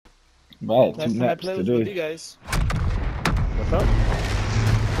Wow, two Last time I naps played was with you today. guys. What's up?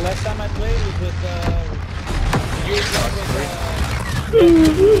 Last time I played was with you were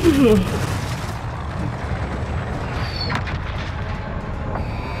playing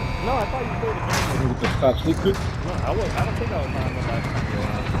No, I thought you played again. With the top secret? No, I don't think I was on the last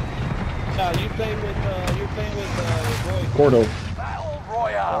time. no, you playing with your boy. Gordo. Battle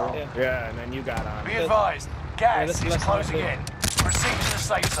Royale. Yeah, and then you got on. Be advised, gas that's the is last time I closing played. in. Proceed to the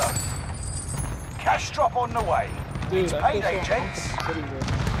safe zone. Cash drop on the way. Dude, It's I feel payday, so gents. uncomfortable sitting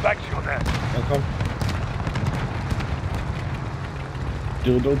here. Back to your net. Welcome.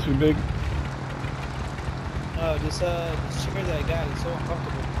 Dildo too big? No, this chair that I got is so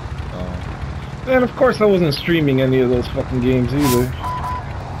uncomfortable. And of course I wasn't streaming any of those fucking games either.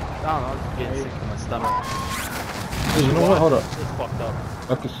 I don't know, I'm just getting sick to my stomach. Hey, you know what? Hold up. It's fucked up.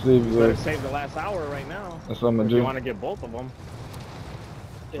 I can save You better you. save the last hour right now. That's what I'm gonna If you do. want to get both of them.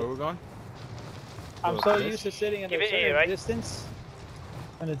 Where we going? I'm so used to sitting at a certain distance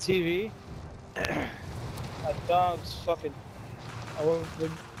on the TV. My dogs fucking. We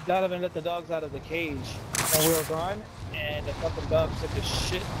not even let the dogs out of the cage when we were gone, and the fucking dogs took a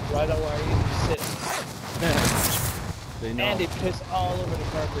shit right on where I used to sit. They know. And they piss all over the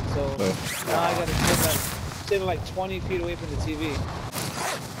carpet, so now I gotta sit like 20 feet away from the TV.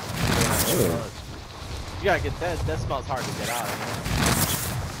 You gotta get that. That smells hard to get out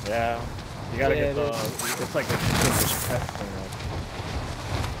of. Yeah. You gotta Yeah, get the. It's like a specific test thing.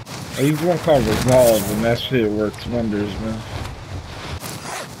 I use one called Resolve and that shit works wonders, man.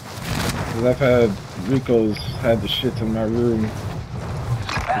 Cause I've had Rico's had the shit in my room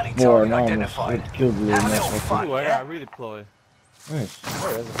Bounty before and target I almost identified. had killed the little Have a little motherfucker. fun, Ooh, I yeah? got redeploy. Nice.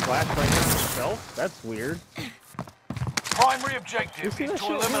 Oh, there's a flash right here on the shelf? That's weird. Primary objective see is that to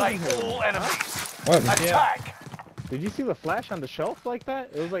shit eliminate here? all enemies. What? Attack! Did you see the flash on the shelf like that?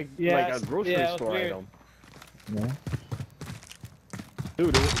 It was like Yeah, a grocery yeah, it was store weird. item. No.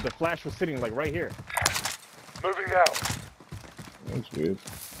 Dude, the flash was sitting like right here. Moving out. That's weird.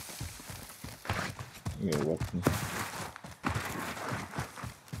 Yeah, weapon.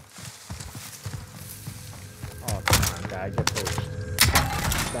 Oh, come on, guy, get pushed.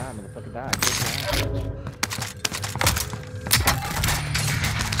 Die, motherfucker, die. Get down.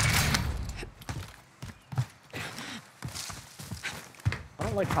 I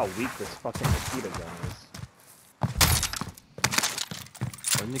don't like how weak this fucking Nikita gun is.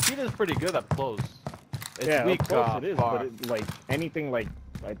 Well, Nikita's pretty good up close. It's Yeah, weak of course it is, far. but it, like anything like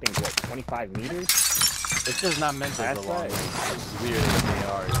I think what 25 meters. It's just not meant as a That's long right. range. It's weird as they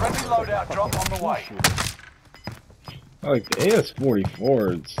are. Friendly loadout drop on the way. I like the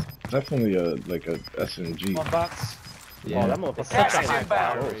AS-44. It's definitely a SMG. One box. Yeah, Oh, that motherfucker. it's such Gas a is high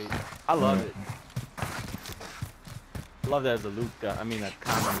inbound. fire rate. I love it. I love that as a loot gun. I mean, a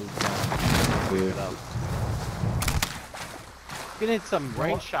common loot gun. Pick it up. You need some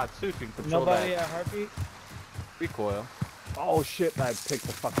range shots too to control Nobody that at heartbeat. recoil. Oh shit! I picked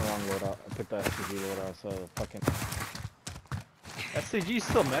the fucking wrong loadout. I picked the SPG loadout. So fucking. SCG's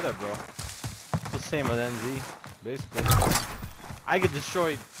still meta, bro. It's the same with NZ, basically. I could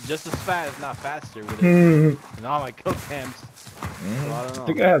destroy just as fast, if not faster, with it. And all my kill cams. So I don't know. I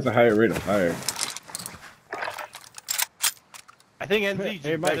think it has a higher rate of fire. I think NZ's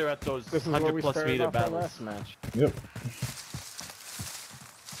Hey, Mike, better at those This is where 100 we plus started meter off that battles. last match. Yep.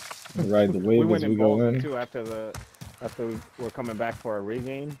 Ride the We wave went as we in go balls in. too after we were coming back for our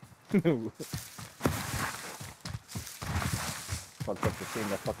regain. Fucked up the team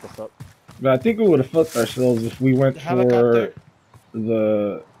that fucked us up. But I think we would have fucked ourselves if we went The for helicopter.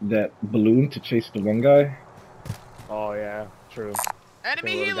 that balloon to chase the one guy. Oh yeah, true.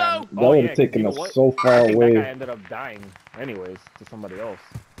 Enemy They would've helo! gotten- That Oh, would yeah, have 'cause taken you know us what? so far I think that guy away. ended up dying anyways to somebody else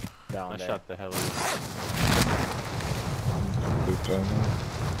down I there. shot the hell out of Good time, huh?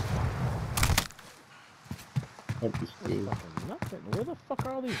 Fuck this dude. Fucking nothing. Where the fuck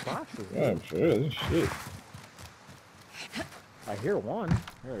are all these boxes? Yeah, I'm sure. This shit. I hear one.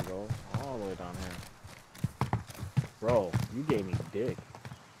 There we go. All the way down here. Bro, you gave me dick.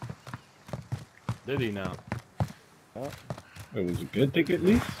 Did he now? Oh, It was a good ticket at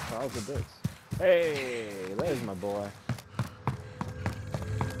least. how's the dicks? Hey, there's my boy.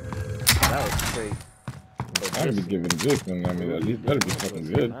 That was straight. I'd be giving a dick one. I mean, at least better be fucking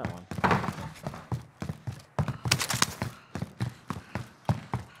good. That one.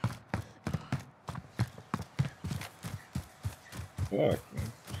 Fuck,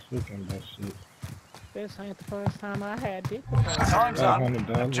 man. Speaking about shit. This ain't the first time I had dick. Time's up.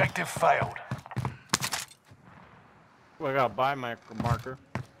 $500. Objective failed. Well, I got a buy marker.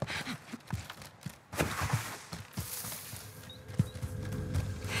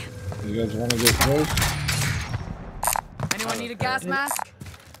 You guys want to get close? Anyone need a gas mask?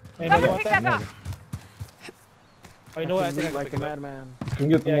 Hey, Someone want pick that? that up. Oh, you know what? I think I can like pick a it up. madman. Come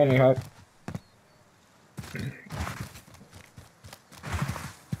get the money, Hot.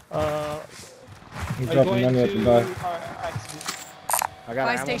 You You drop the money at the back. I got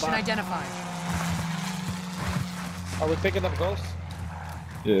Buy an ammo station box. identified. Are we picking up ghosts?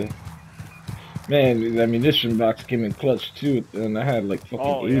 Yeah. Man, the ammunition box came in clutch too, and I had like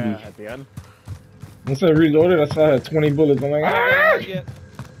fucking 80. Yeah, at the end. Once I reloaded, I saw I had 20 bullets. I'm like, ah! Here.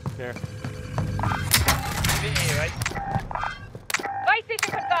 Buy station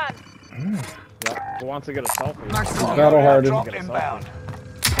confirmed. Yeah. Who wants to get a selfie? Mark the Battle hardened. Drop Get a inbound.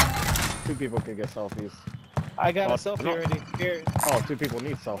 selfie. 2 people can get selfies. I got Oh, a selfie no. already. Here. Oh, 2 people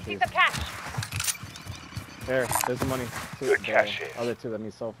need See selfies. some cash. There, there's the money. Good cash The here. other 2 that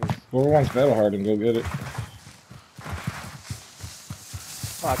need selfies. Whoever wants battle hardened, go get it.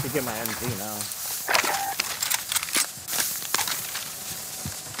 Oh, I could get my MG now.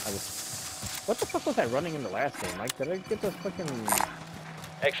 What the fuck was I running in the last game? Like, did I get this fucking...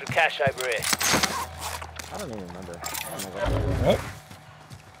 Extra cash over here. I don't even remember. I don't know What?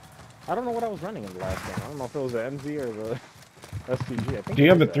 I don't know what I was running in the last game. I don't know if it was the MZ or the STG. I think Do you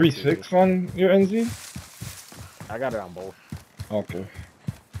it have a was the 3.6 STG. on your NZ? I got it on both. Okay.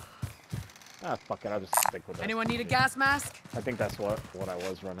 Ah, fuck it. I'll just stick with it. Anyone need a gas mask? I think that's what I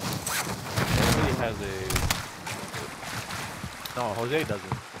was running. Nobody has a. No, Jose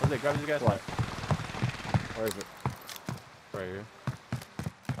doesn't. Jose, grab his gas. What? Where is it? Right here.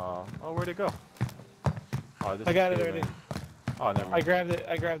 Oh, where'd it go? Oh, this I is got it here, already. man. Oh, never I mind. grabbed it.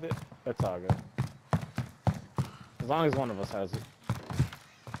 I grabbed it. It's all good. As long as one of us has it.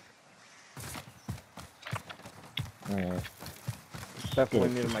 Definitely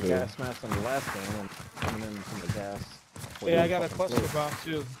Good, needed my good. gas mask on the last game and coming in from the gas. Yeah, I got a cluster bomb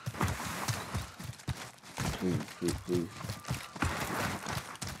too. Please.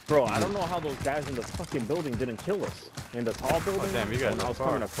 Bro, I don't know how those guys in the fucking building didn't kill us. In the tall building, damn, you guys when I are was far.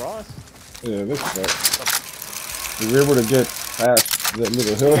 coming across. Yeah, this sucks. We were able to get past that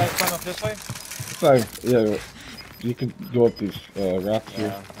little You hill. guys come up this way? It's like, yeah, you could go up these rocks here.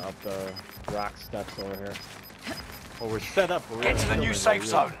 Yeah, up the rock steps over here. Well, we're set up. But Get to the new safe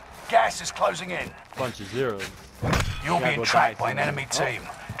zone. Gas is closing in. Bunch of zeros. You're Yeah, being go tracked die by an soon. enemy team.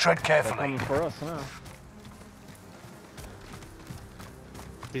 Tread They're carefully. coming for us now.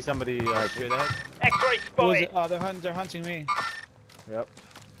 See somebody straight ahead? X-ray Who is it? Oh, they're hunting me. Yep.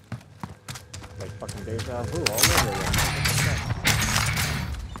 Like fucking deja vu all over again.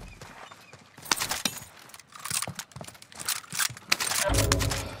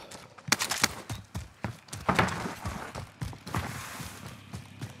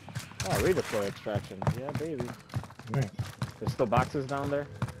 Oh, redeploy extraction. Yeah, baby. Nice. There's still boxes down there.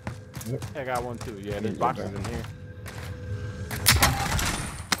 Yeah, I got one too. Yeah, there's Yeah, boxes okay. in here.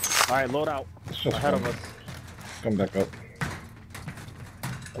 Alright, load out. It's just Ahead of come, us. come back up.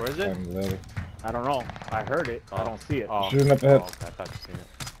 Where is it? Climb the ladder. I don't know. I heard it. I Oh. don't see it. Oh, Shooting up ahead. okay, I thought you seen it.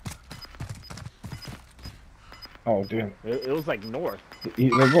 Oh, damn. It was like north. They're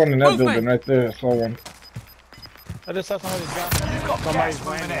going in that Movement. building right there. I saw one. I just saw somebody drop. You've got Somebody's gas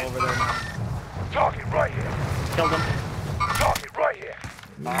moving landing in. over there now. Target right here. Killed him. Target right here.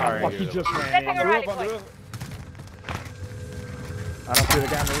 Alright, Fuck, he here. just ran That's in. like On a the rally roof, on the point. roof. I don't see the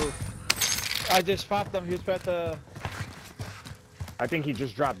guy on the roof. I just popped him. He was about to. I think he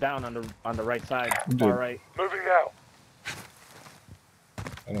just dropped down on the right side. He did. Far right. Moving out.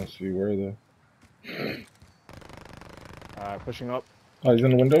 I don't see where though. Pushing up. Oh, he's in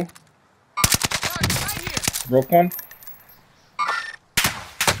the window. Target right here. Broke one.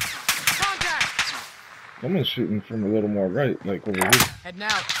 Contact. Someone's shooting from a little more right, like over here. Heading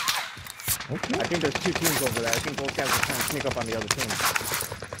out. Okay. I think there's 2 teams over there. I think those guys are trying to sneak up on the other team.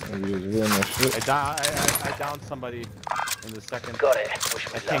 Maybe he was real no shit. I downed somebody in the second. Got it. Wish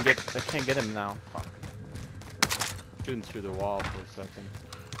me I can't get him now. Fuck. Shooting through the wall for a second.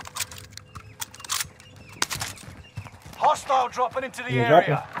 Hostile dropping into the He's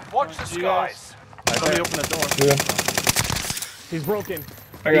area. Watch the You guys- skies. Somebody open the door. Yeah. He's broken.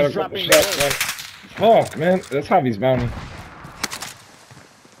 I got He's a couple dropping shots. low. Fuck, man. That's Javi's bounty.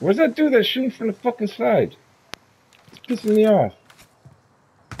 Where's that dude that's shooting from the fucking side? It's pissing me off.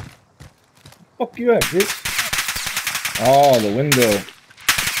 Fuck you at, bitch. Oh, the window.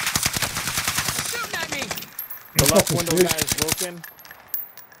 Shooting at me. The left Fucking window bitch. guy is broken.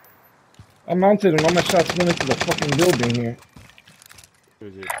 I mounted and all my shots went into the fucking building here.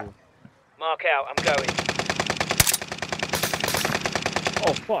 Who's here too? Mark out. I'm going.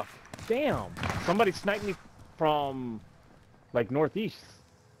 Oh, fuck. Damn. Somebody sniped me from, like, northeast.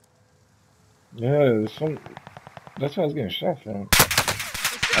 Yeah, there's some. That's why I was getting shot from.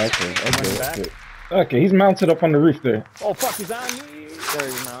 Okay. Okay, he's mounted up on the roof there. Oh fuck, he's on me. There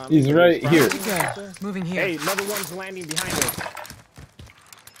he's not. He's right here. Go. Moving here. Hey, another one's landing behind us.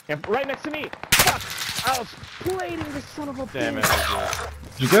 And right next to me. Fuck! I was plating this son of a bitch. Damn it.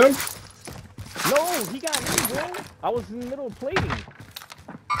 Did you get him? No, he got me, bro. I was in the middle of plating.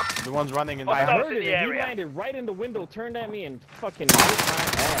 The one's running in the I back. heard it, and he landed right in the window, turned at me, and fucking hit my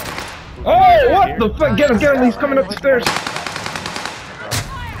ass. Oh, what the fuck? Get him, he's coming up the stairs.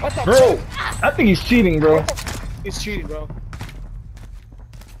 What the Bro, fuck? I think he's cheating, bro. He's cheating, bro.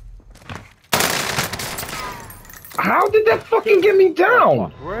 How did that fucking get me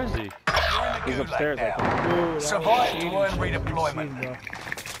down? Where is he? He's upstairs, I think. Dude, Survive cheating, to earn cheating, redeployment. cheating,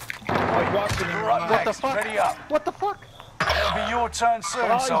 bro. I was watching him. You're up What the next. fuck? Ready up. What the fuck? It'll be your turn soon,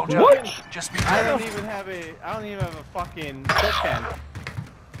 Oh, he's soldier. broken. Just be I don't ready. even have a fucking kill cam.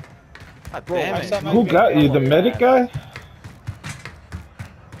 God damn I it. saw my Who got you? The Yeah. medic guy?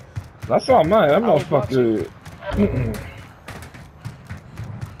 That's all mine. That I was motherfucker.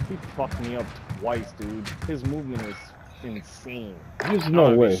 He fucked me up twice, dude. His movement is insane. There's I no don't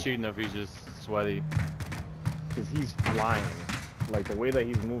know if way. he's shooting if he's just sweaty. Because he's flying. Like, the way that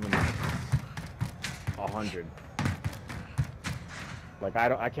he's moving is 100. Like,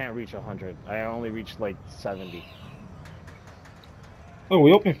 I can't reach 100. I only reach, like, 70. Oh,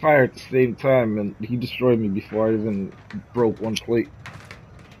 we opened fire at the same time, and he destroyed me before I even broke one plate.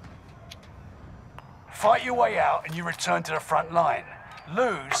 Fight your way out and you return to the front line.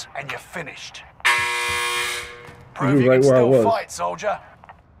 Lose and you're finished. Prove You you right can where I still was. fight, soldier.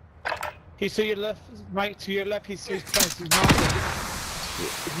 He's to your left, right to your left. He's mounted.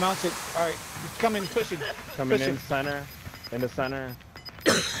 He's mounted. All right, he's coming, pushing. Coming pushing. in center. In the center.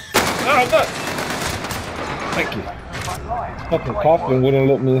 Oh, look! Thank you. Front line. Fucking Great Coughlin work. wouldn't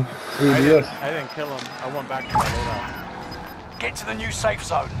let me. I didn't kill him. I went back to my loadout. Get to the new safe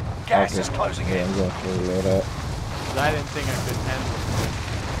zone. Gas is closing Yeah, in. I'm going for a loadout. 'Cause I didn't think I could handle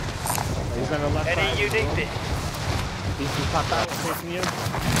He's on the left side. He's popped out. Facing you. it.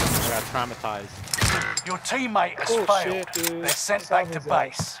 I got traumatized. Your teammate has Oh, failed. shit, dude. They're sent It's back on to his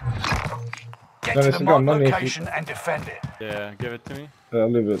base. Get Dennis, to the you got marked money if you- location and defend it. Yeah, give it to me. I'll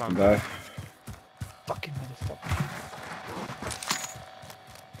leave it to die. Fucking motherfucker.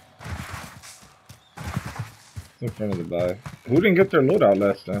 It's in front of the die. Who didn't get their loadout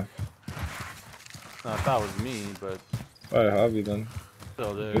last time? No, I thought it was me, but Alright, Javi then.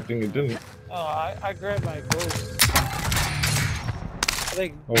 still there. Good thing you didn't. Oh, I grabbed my gold. I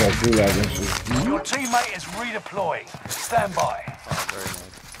think Oh, well, gulag and shit. Your teammate is redeploying. Stand by. Oh, very nice.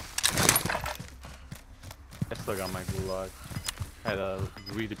 I still got my gulag. Had to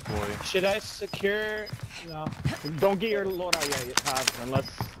redeploy. should I secure? No. Don't get your loadout yet, Todd, unless...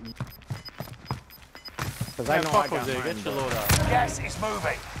 Because I Man, know I fuck got Jose, mine, get your but- loadout. Gas is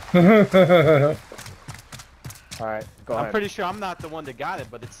moving. Alright, go I'm ahead. pretty sure I'm not the one that got it,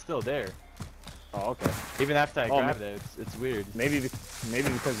 but it's still there. Oh, okay. Even after I Oh, grabbed it, it's weird. Maybe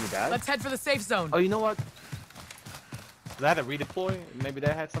because you died? Let's head for the safe zone. Oh, you know what? Did I have to redeploy? Maybe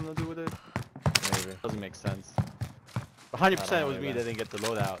that had something to do with it? Maybe. Doesn't make sense. 100% it know was me either. that didn't get the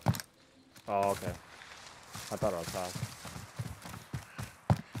loadout. Oh, okay. I thought I was Todd.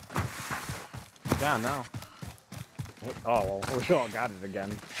 Down now. Oh, well, we all got it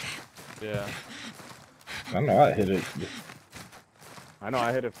again. Yeah. I know I hit it. I know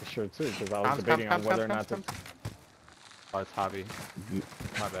I hit it for sure, too, because I was debating on whether or not to... Oh, it's Hobby.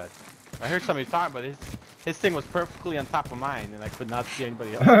 My bad. I heard somebody talking, but his thing was perfectly on top of mine, and I could not see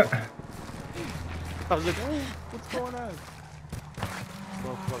anybody else. I was like, oh, what's going on?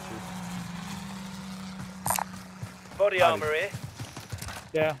 Well, flushes. Body armor here.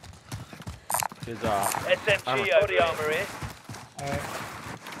 Yeah. His, SMG body armor here. All right.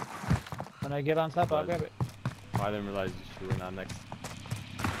 When I get on top, I'll grab it. oh, I didn't realize you were not next.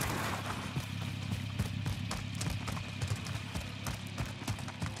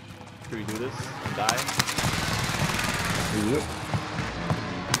 Should we do this and die? Yep.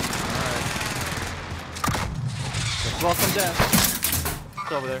 Let's welcome death.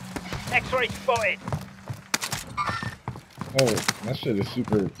 It's over there. X-ray spotted. Oh, that shit is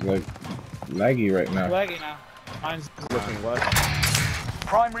super, like, laggy right now. Laggy now. Mine's Looking what?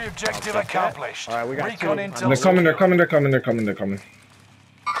 Primary objective I'll check that. accomplished. Alright, we got Recon two. intel. They're coming, they're coming, they're coming, they're coming, they're coming. Enemy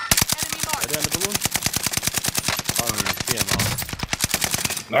Are marked. they on the balloon? I don't even see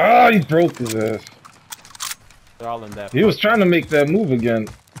him all. Ah, he broke his ass. They're all in that. He was trying to make that move again.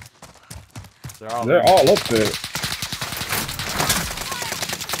 They're all up there.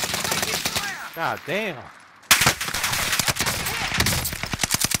 God damn.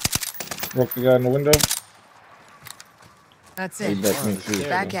 broke the guy in the window. That's He it. broke me too.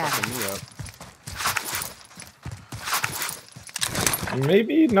 Back at it.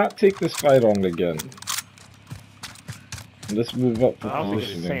 Maybe not take this fight on again. Let's move up for I don't think it's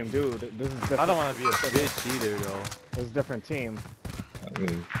the positioning. same dude. This is different. I don't want to be a bitch either, though. It's a different team. I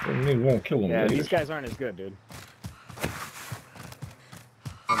mean, it won't kill him. Yeah, later. these guys aren't as good, dude.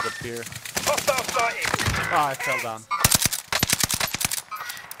 One's up here. Hostile sighted. Oh, I fell down.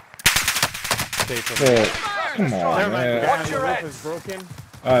 So, come on, man. Watch your The roof head. is broken.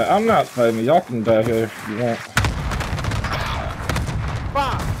 Alright, I'm not fighting. Y'all can die here if you want.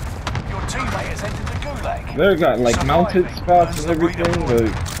 Your teammate has entered the gulag. They got like mounted spots and everything,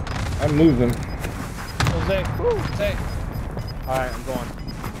 but I'm moving. Jose, Jose. Alright, I'm going.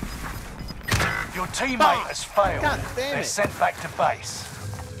 Your teammate has failed. God damn They're it. sent back to base.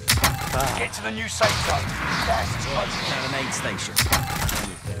 Get to the new safe zone. Gas is close. Down an aid station.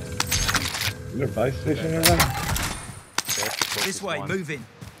 Is there a buy station around? This way, moving.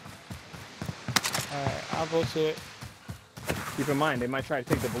 Alright, I'll go to it. Keep in mind, they might try to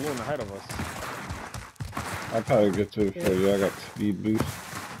take the balloon ahead of us. I'll probably get to it for you. I got speed boost.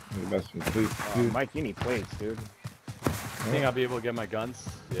 Got some plates too. Mike, you need plates, dude. Think I'll be able to get my guns?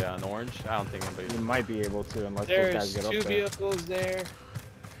 Yeah, an orange. I don't think anybody. You might be able to, unless those guys There's get up 2 there. vehicles there.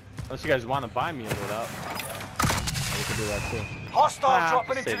 Unless you guys want to buy me a loadout. We could do that too. Hostile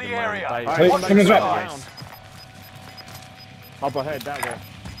dropping into save the the money. area. Bye. Hey, Watch someone's your up. skies. Up ahead, that way.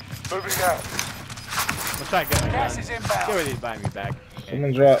 Moving out. We'll try to get my Gas guns. is Get inbound. ready to buy me back.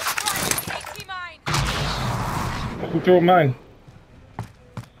 Someone dropped. Safety mine. Who threw mine?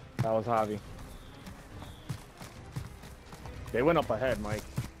 That was Javi. They went up ahead, Mike.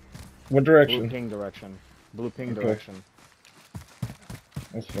 What Blue direction? ping direction. Blue ping Okay. direction.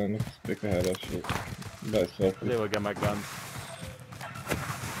 That's fine. Let's stick ahead of that shit. You guys I'll be selfish. able to get my guns.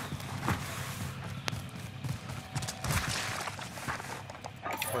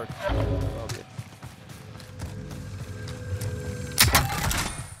 Okay.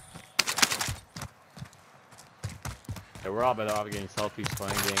 Yeah, we're all better off getting selfies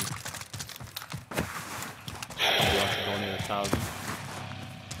playing game. Maybe I'll have to donate 1,000.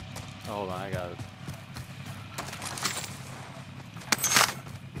 Oh, hold on, I got it.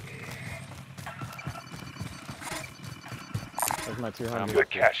 There's my 200. Good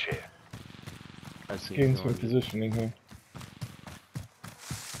cash here. I see. Getting some positioning here.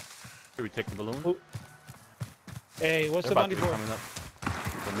 Should we take the balloon? Hey, what's They're the about money to be for? coming up.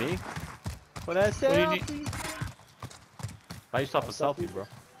 For me? For that What do you need? selfie? I used to have a selfie, bro.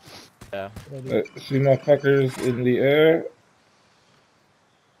 Yeah. See motherfuckers in the air.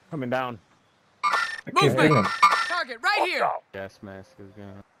 Coming down. I can't ping them. Target right here. Gas mask is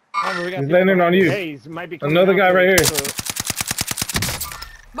gonna. Remember, we got He's people landing on you. Hey, he might be coming Another down guy to- right here. to-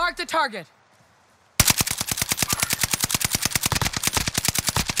 Mark the target.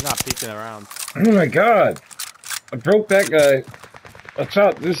 He's not peeking around. Oh my god. I broke that guy. Watch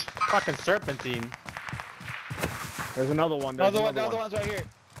out, this. Fucking serpentine. There's another one. There's the another other one. one's right here.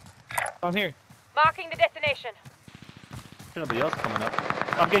 I'm here. Marking the destination. Nobody else coming up.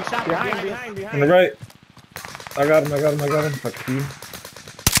 I'm getting shot Behind, us. behind, On behind. the right. I got him. Fuck you.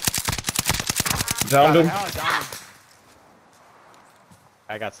 Downed him.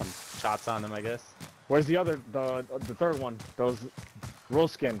 I got some shots on him, I guess. Where's the other, the third one? Those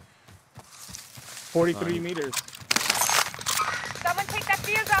rose skin. 43 meters. Someone take that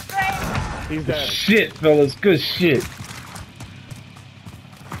field upgrade. He's dead. Shit, fellas. Good shit.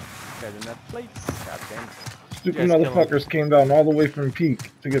 Guys in that plates. Goddamn. Stupid Guys kill 'em. motherfuckers came down all the way from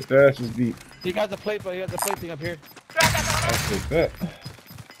Peak to get their asses beat. He got the plate, but he got the plate thing up here. I'll take that.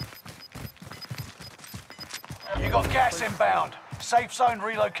 You got gas inbound. Safe zone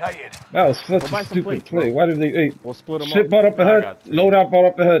relocated. That was such Go buy a some stupid plates, play. bro. Why did they? Hey, We'll split them shit up. bought up I ahead. got two. Loadout bought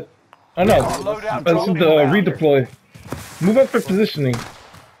up ahead. Oh no, Loadout this is drop the inbound. redeploy. Move up for positioning.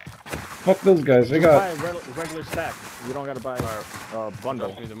 Fuck those guys. They Buy got a regular stack. You don't gotta buy a bundle.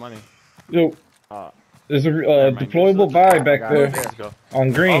 Give me the money. yo. Uh, There's a mind. deployable buy back got there it. Let's go.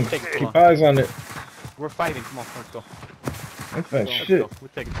 on green. I'll take it. Keep eyes on it. We're fighting. Come on, let's go. That's that Let's shit. go. We're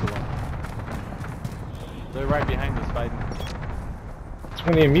taking too long. They're right behind us fighting.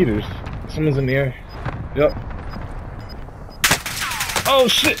 28 meters. Someone's in the air. Yep. Oh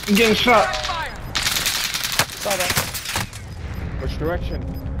shit! I'm getting shot. Fire. Saw that. which direction?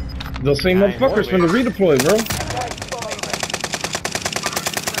 Those same Nine, motherfuckers from the redeploy, bro.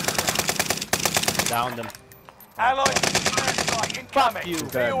 Down them. Allied strike incoming. you.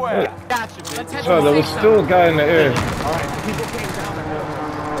 Be aware. Gotcha, bitch. Let's head Oh, to there the was safe still a zone. guy in the air. Alright, people came down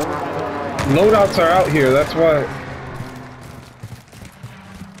and Loadouts are out here. That's why.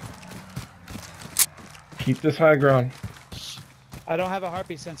 Keep this high ground. I don't have a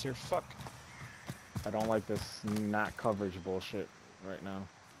heartbeat sensor. Fuck. I don't like this not coverage bullshit right now.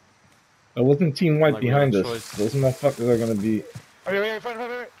 It wasn't Team White Like we behind have us. a choice. Those motherfuckers are gonna be. Right.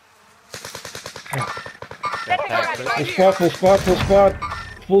 Full squad, full squad, full squad.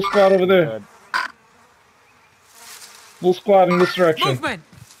 Full squad over there. Good. Full squad in this direction. Movement!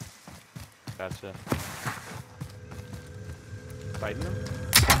 Gotcha. Fighting them?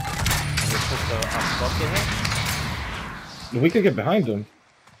 And we're supposed to up the hill? We could get behind them.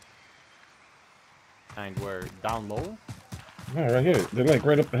 And we're down low? No, right here. They're like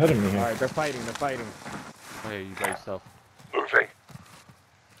right up ahead of me here. Alright, they're fighting. Oh, yeah, you by yourself. Moving.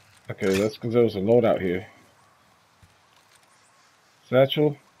 Okay, that's because there was a loadout here.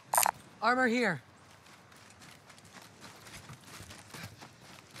 Satchel. Armor here.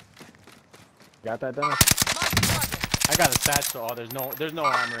 Got that, Dennis? Mark the target. I got a satchel. Oh, there's no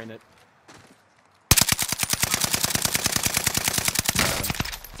armor in it.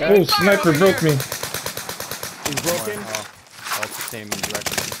 Oh, sniper broke me. He's broken. Oh, it's the same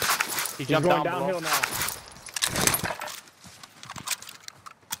direction. He He's jumped going down downhill below. now.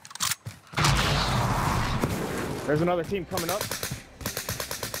 There's another team coming up.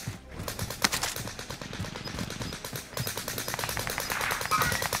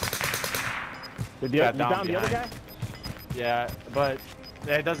 Did you Got down down the other guy? behind. Yeah, but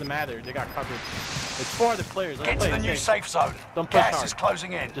it doesn't matter. They got covered. It's 4 other players. Let's Get to play the it new safe. safe zone. Don't push Gas hard. is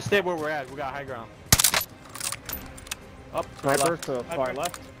closing in. Just stay where we're at. We got high ground. Up, Sniper left. to far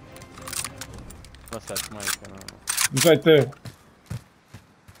left. Unless that's Mike. I don't know. He's right there.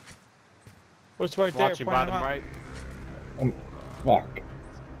 What's right there? Watching Point him bottom out. right. Fuck.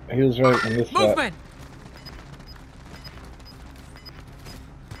 He was right on this spot. Movement!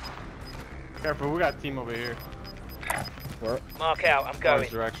 Careful, we got a team over here. Mark out, I'm Forest going.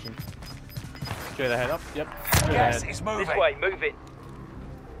 direction. Straight ahead up. Yep. Straight Gas ahead. is moving. This way, move it.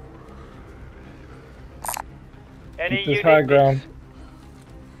 Any Keep this units? high ground.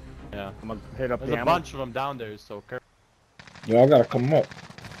 Yeah. I'm gonna hit up There's the a ammo. bunch of them down there, so careful. Y'all gotta come up.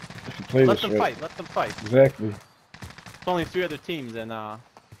 If you play Let this them right. fight. Let them fight. Exactly. It's only 3 other teams and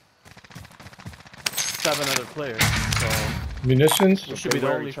 7 other players, so Munitions. we should be the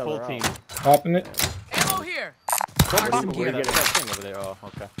wear only each other full out. team. Popping it. Ammo here! Look Mark some at gear. that thing over there. Oh,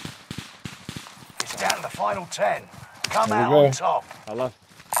 okay. It's down to the final 10. Come There we out go. on top.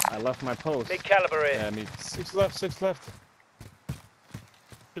 I left my post. Big caliber here. Yeah, I mean, 6 left, 6 left.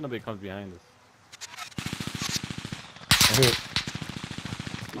 nobody comes behind us. I hear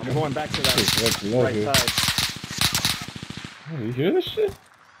I'm going back to it's that right below right here. side. Oh, you hear this shit?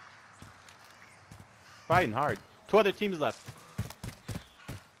 Fighting hard. 2 other teams left.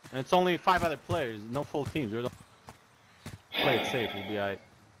 And it's only 5 other players, no full teams. We're the... Play it safe, we'll be alright.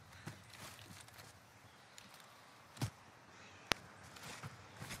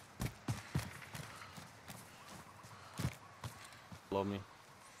 Below me.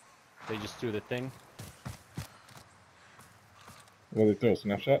 They just do the thing. What they throw?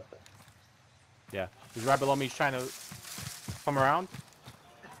 Snapshot? Yeah. He's right below me, he's trying to come around.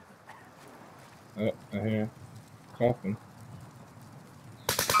 Oh, I hear. Coughing.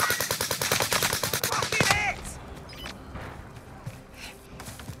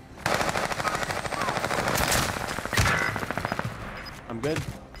 I'm good.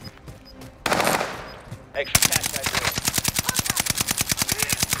 Extra cash over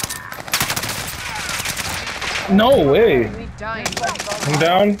here. No way! We dying. I'm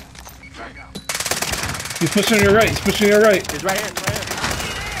down. He's pushing on your right. He's pushing on your right. He's right here, right here.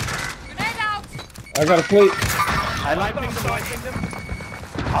 Grenade out! I got a plate. I like them, I like them.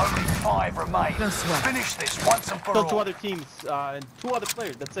 Only 5 remain. No sweat. Finish this once and for Still all. 2 other teams, and 2 other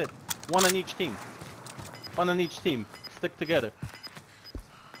players, that's it. 1 on each team. 1 on each team. Stick together.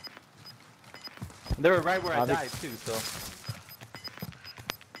 They were right where I died too, so.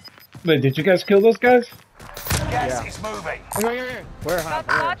 Wait, did you guys kill those guys? Gas is moving. Where? Got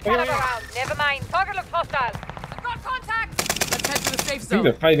large caliber round. Never mind. Target looks hostile. I've got contact! Let's head to the safe I think zone.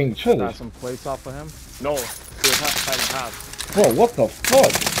 they're fighting each other. Got some plates off of him. No, he was not fighting half. Bro, what the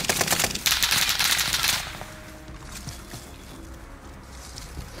fuck?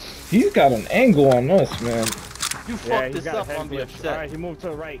 He's got an angle on us, man. You Yeah, fucked he's this got a up, head I'm be glitch. upset. Alright, he moved to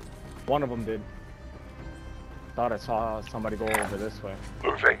the right. One of them did. Thought I saw somebody go over this way.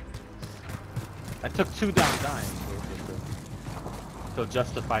 Moving. I took 2 down dying. Feel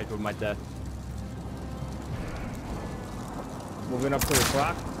justified with my death. Moving up to this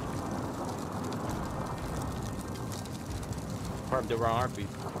rock. Part of the wrong heartbeat.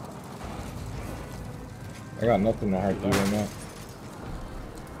 I got nothing to hurt you right now.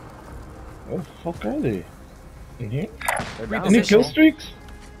 Where the fuck are they? In here? They're down. Any kill streaks?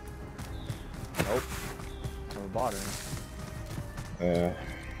 Nope. Never bought any.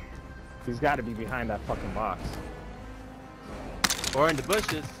 He's got to be behind that fucking box. Or in the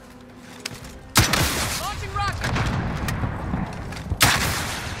bushes. Launching rocket.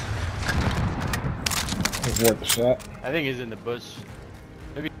 It's worth a shot. I think he's in the bush.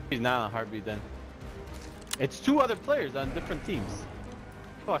 Maybe he's not on heartbeat then. It's two other players on different teams.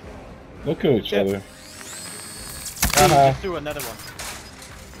 Fuck. They'll kill each other. He just threw another one.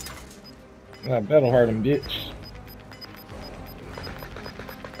 That battle hardened bitch.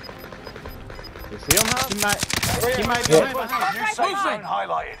 You see him, huh? He might be Yeah. behind. New safe zone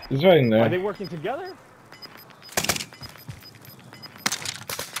highlighted. He's right in Are there. they working together?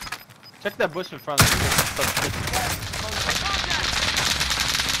 Check that bush in front of you.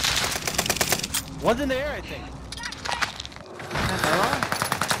 One's in the air, I think.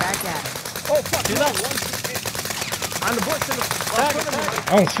 Oh fuck! He's up. On the bush in the front of me. I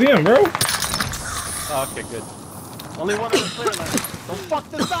don't see him, bro. Oh, okay, good. Only one other player left. Don't fuck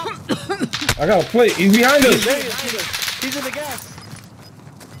this up! I got a plate. He's behind us. There he is. He's in the gas.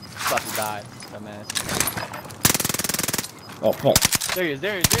 About to die, dumbass. Oh fuck. There he is.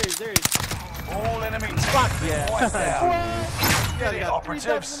 There he is. There he is. There he is. All enemy teams Fuck yeah. wiped out. Yeah, they got 3 Operatives.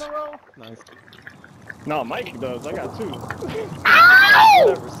 dubs in a row. Nice. No, Mike does. I got 2.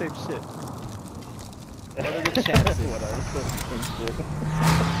 Whatever. Same shit. What are the chances? Whatever. Same shit.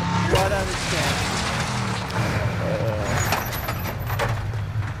 What are the chances?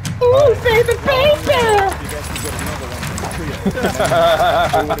 Ooh, baby, baby! You guys can get another one from the trio.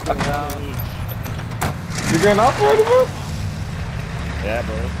 They would've been down each. You getting operated, bro? Yeah,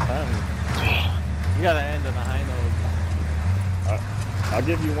 bro. It's time. You gotta end on a high note. I'll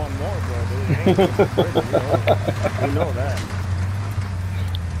give you one more, bro. Dude. You know that.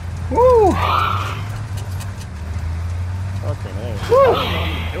 Woo! Fucking A. Woo!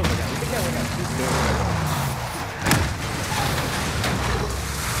 You think I only got 2 kills?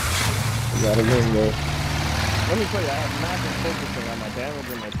 You gotta win, though. Let me tell you, I have not been focusing on my damage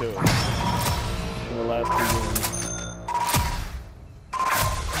and my kills in the last 2 games.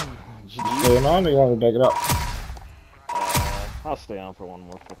 Staying on, or you want to back it up? I'll stay on for one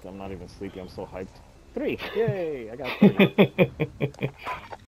more. Fuck, I'm not even sleepy. I'm so hyped. 3. Yay! I got 3.